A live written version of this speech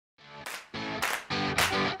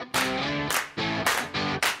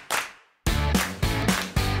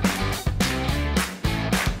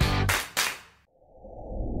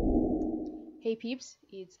peeps,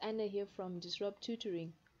 it's Anna here from Disrupt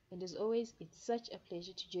Tutoring, and as always, it's such a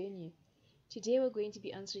pleasure to join you. Today we're going to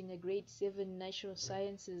be answering a grade 7 natural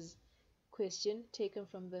sciences question taken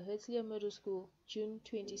from the Herzia Middle School June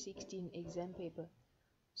 2016 exam paper.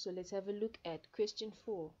 So let's have a look at question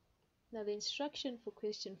 4. Now the instruction for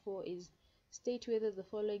question 4 is state whether the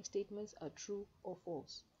following statements are true or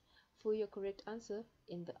false. For your correct answer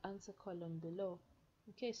in the answer column below.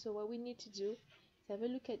 Okay, so what we need to do is have a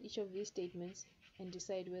look at each of these statements and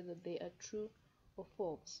decide whether they are true or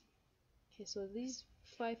false. Okay, so these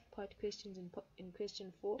 5-part questions in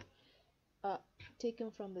question 4 are taken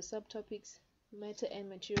from the subtopics matter and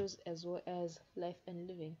materials as well as life and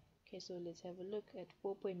living. Okay, so let's have a look at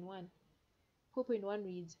 4.1. 4.1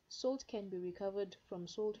 reads, salt can be recovered from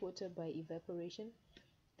salt water by evaporation.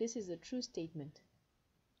 This is a true statement.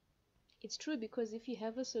 It's true because if you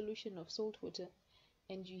have a solution of salt water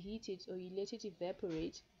and you heat it or you let it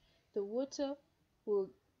evaporate, the water will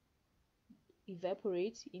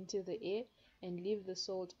evaporate into the air and leave the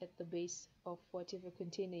salt at the base of whatever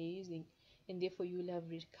container you're using, and therefore you will have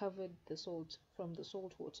recovered the salt from the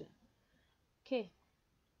salt water. Okay,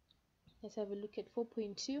 let's have a look at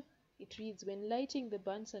 4.2. It reads, when lighting the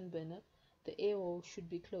Bunsen burner, the air hole should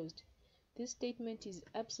be closed. This statement is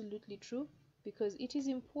absolutely true because it is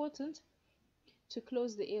important to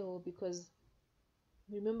close the air hole, because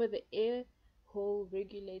remember, the air hole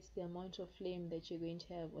regulates the amount of flame that you're going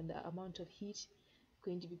to have and the amount of heat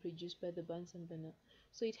going to be produced by the Bunsen burner.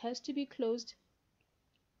 So it has to be closed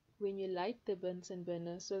when you light the Bunsen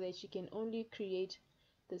burner so that you can only create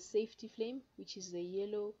the safety flame, which is the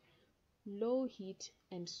yellow, low heat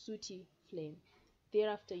and sooty flame.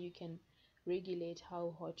 Thereafter, you can regulate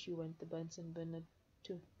how hot you want the Bunsen burner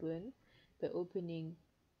to burn by opening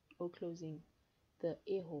or closing the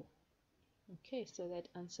air hole. Okay, so that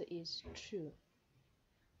answer is true.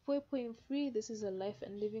 4.3, this is a life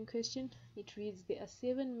and living question. It reads, there are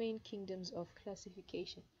 7 main kingdoms of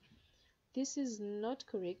classification. This is not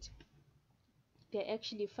correct. There are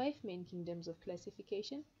actually 5 main kingdoms of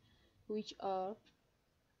classification, which are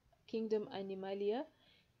Kingdom Animalia,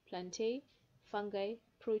 Plantae, Fungi,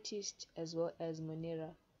 Protist, as well as Monera.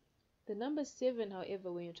 The number 7,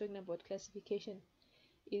 however, when you're talking about classification,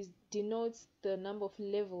 denotes the number of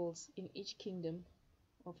levels in each kingdom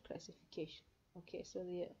of classification. Okay, so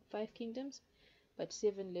there are 5 kingdoms, but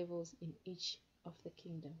 7 levels in each of the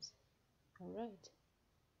kingdoms. Alright.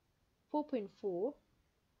 4.4.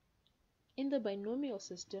 In the binomial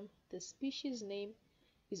system, the species name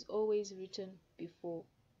is always written before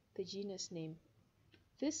the genus name.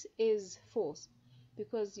 This is false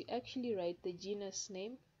because you actually write the genus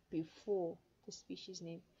name before the species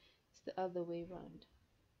name. It's the other way around.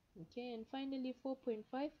 Okay, and finally 4.5.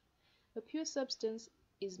 A pure substance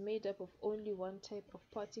is made up of only one type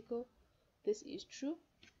of particle. This is true,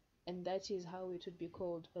 and that is how it would be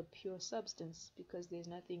called a pure substance, because there's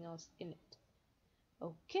nothing else in it.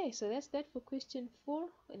 Okay, so that's that for question 4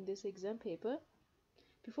 in this exam paper.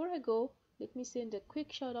 Before I go, let me send a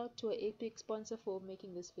quick shout out to our epic sponsor for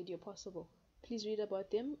making this video possible. Please read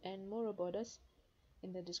about them and more about us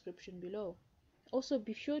in the description below. Also,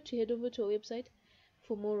 be sure to head over to our website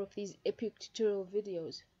for more of these epic tutorial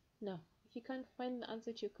videos. Now, if you can't find the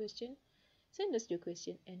answer to your question, send us your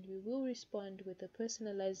question and we will respond with a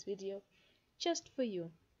personalized video just for you.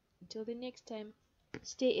 Until the next time,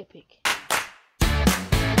 stay epic.